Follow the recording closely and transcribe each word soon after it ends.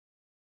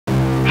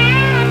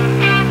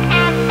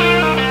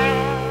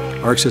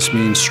ARCIS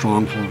means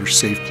stronghold or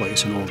safe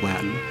place in Old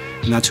Latin.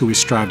 And that's who we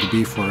strive to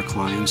be for our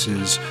clients,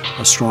 is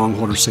a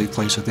stronghold or safe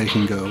place that they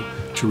can go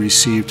to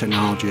receive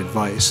technology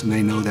advice. And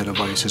they know that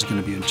advice is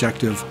going to be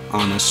objective,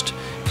 honest,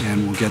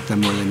 and will get them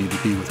where they need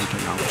to be with their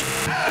technology.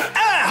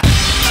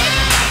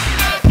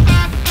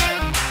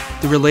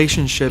 The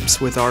relationships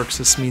with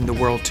ARCIS mean the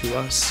world to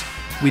us.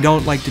 We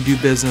don't like to do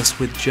business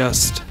with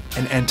just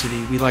an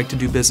entity. We like to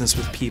do business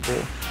with people.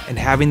 And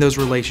having those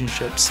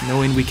relationships,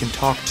 knowing we can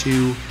talk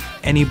to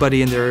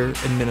anybody in their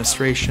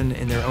administration,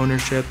 in their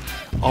ownership,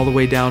 all the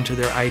way down to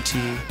their IT,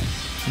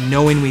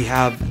 knowing we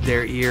have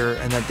their ear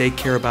and that they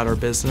care about our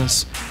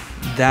business,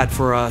 that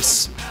for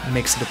us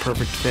makes it a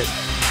perfect fit.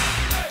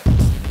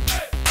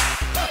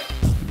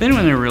 I've been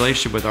in a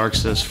relationship with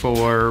ARCIS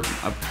for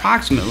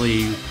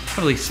approximately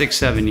probably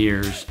 6-7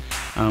 years.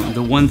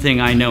 The one thing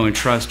I know and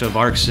trust of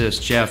ARCIS,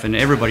 Jeff, and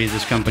everybody at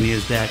this company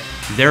is that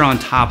they're on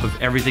top of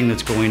everything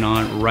that's going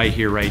on right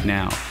here, right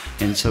now.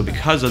 And so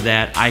because of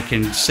that, I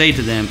can say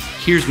to them,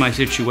 here's my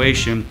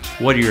situation,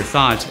 what are your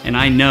thoughts? And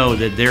I know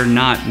that they're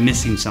not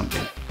missing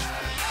something.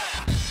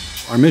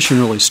 Our mission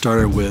really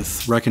started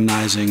with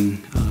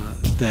recognizing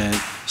that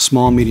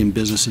small and medium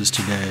businesses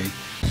today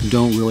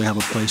don't really have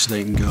a place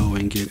they can go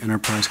and get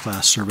enterprise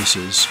class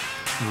services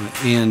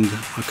and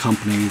a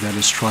company that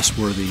is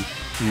trustworthy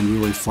and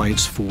really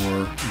fights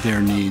for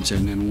their needs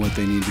and what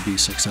they need to be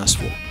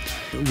successful.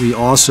 We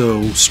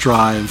also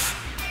strive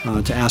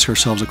to ask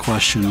ourselves a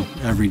question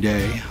every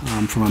day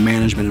from a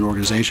management and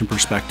organization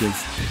perspective.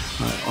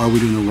 Are we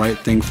doing the right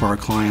thing for our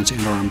clients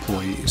and our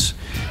employees?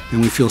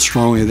 And we feel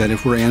strongly that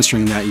if we're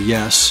answering that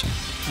yes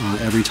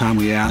every time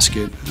we ask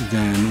it,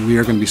 then we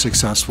are going to be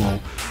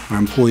successful, our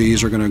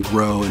employees are going to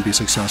grow and be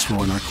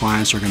successful, and our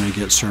clients are going to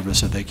get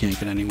service that they can't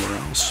get anywhere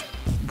else.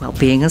 Well,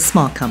 being a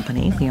small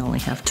company, we only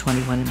have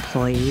 21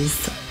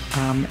 employees.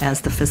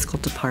 As the fiscal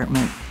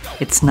department,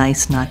 it's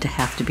nice not to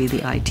have to be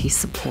the IT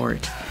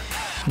support.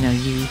 You know,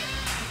 you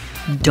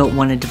don't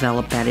want to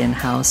develop that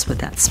in-house with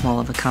that small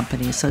of a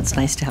company, so it's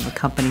nice to have a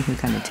company who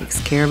kind of takes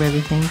care of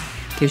everything,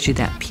 gives you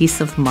that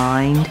peace of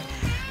mind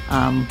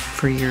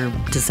for your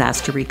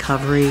disaster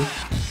recovery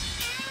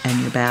and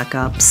your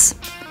backups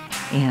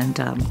and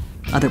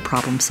other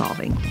problem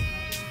solving.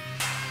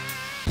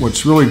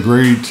 What's really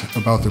great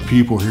about the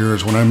people here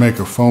is when I make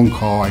a phone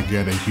call, I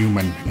get a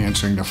human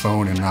answering the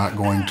phone and not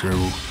going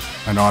to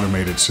an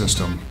automated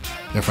system.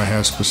 If I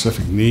have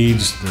specific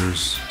needs,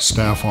 there's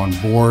staff on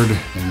board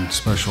in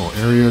special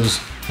areas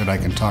that I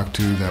can talk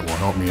to that will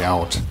help me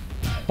out.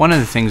 One of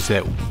the things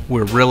that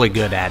we're really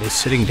good at is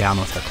sitting down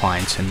with our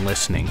clients and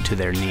listening to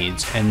their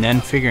needs and then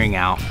figuring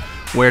out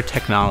where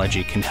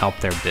technology can help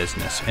their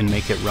business and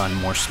make it run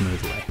more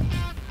smoothly.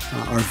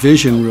 Our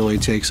vision really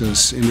takes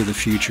us into the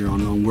future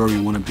on where we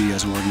want to be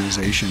as an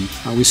organization.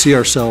 We see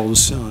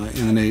ourselves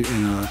in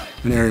an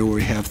area where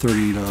we have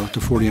 30 to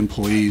 40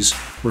 employees.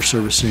 We're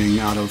servicing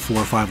out of 4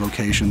 or 5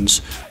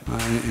 locations,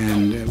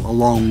 and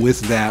along with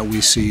that we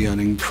see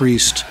an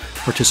increased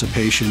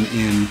participation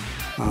in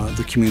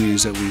the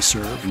communities that we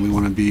serve. And we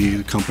want to be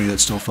a company that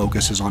still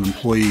focuses on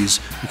employees,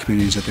 the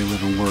communities that they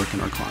live and work,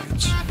 and our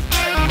clients.